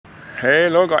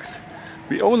Hello guys,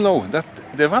 we all know that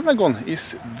the Vanagon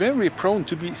is very prone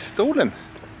to be stolen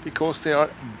because they are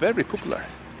very popular.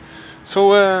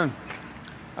 So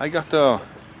I got a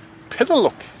pedal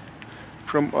lock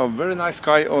from a very nice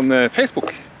guy on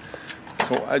Facebook.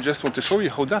 So I just want to show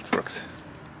you how that works.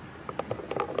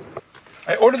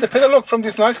 I ordered the pedal lock from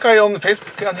this nice guy on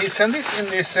Facebook and he sent this in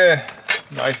this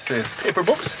nice paper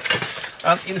box.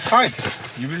 And inside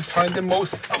you will find the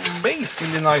most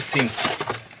amazingly nice thing.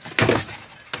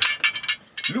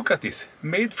 Look at this,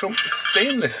 made from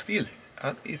stainless steel,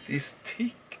 and it is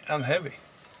thick and heavy.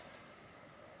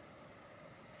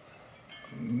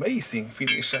 Amazing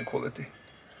finish and quality.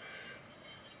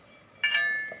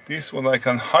 This one I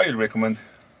can highly recommend.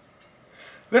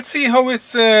 Let's see how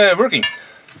it's working.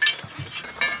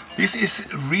 This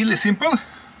is really simple.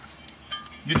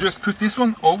 You just put this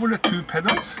one over the two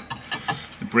pedals,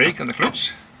 the brake and the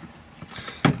clutch.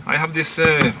 I have this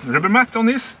rubber mat on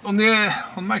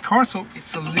my car, so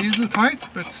it's a little tight,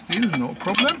 but still no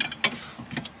problem.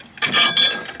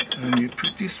 And you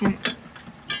put this one,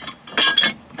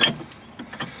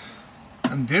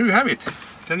 and there you have it.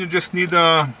 Then you just need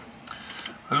a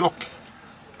lock.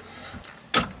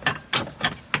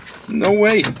 No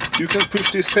way, you can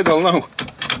push this pedal now.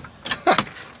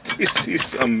 This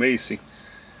is amazing.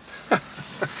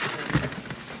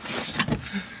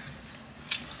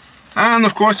 And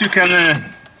of course you can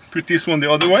put this one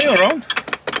the other way around.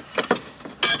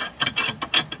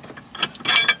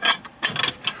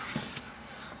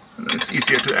 And then it's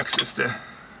easier to access the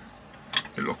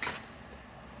lock.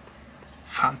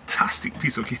 Fantastic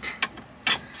piece of kit.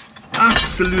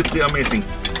 Absolutely amazing.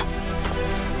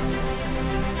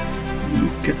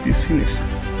 Look at this finish.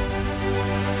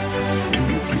 It's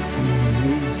absolutely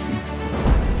amazing.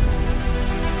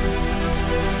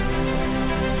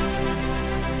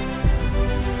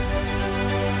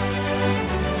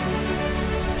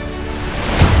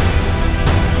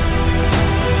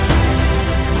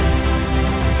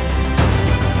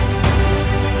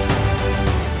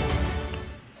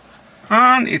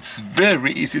 And it's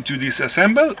very easy to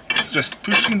disassemble. It's just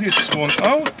pushing this one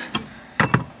out.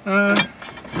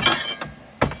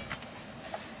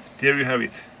 There you have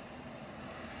it.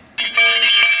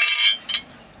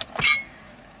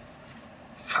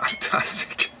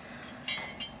 Fantastic.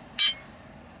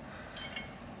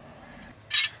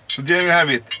 So there you have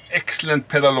it. Excellent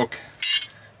pedal lock.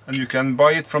 And you can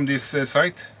buy it from this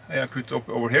site I put up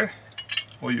over here.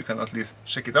 Or you can at least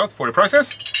check it out for the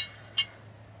prices.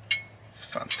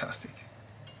 Fantastic.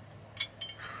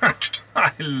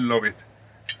 I love it.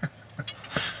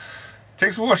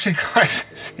 Thanks for watching, guys.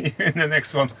 See you in the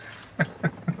next one.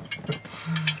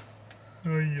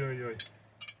 Oi, oi, oi.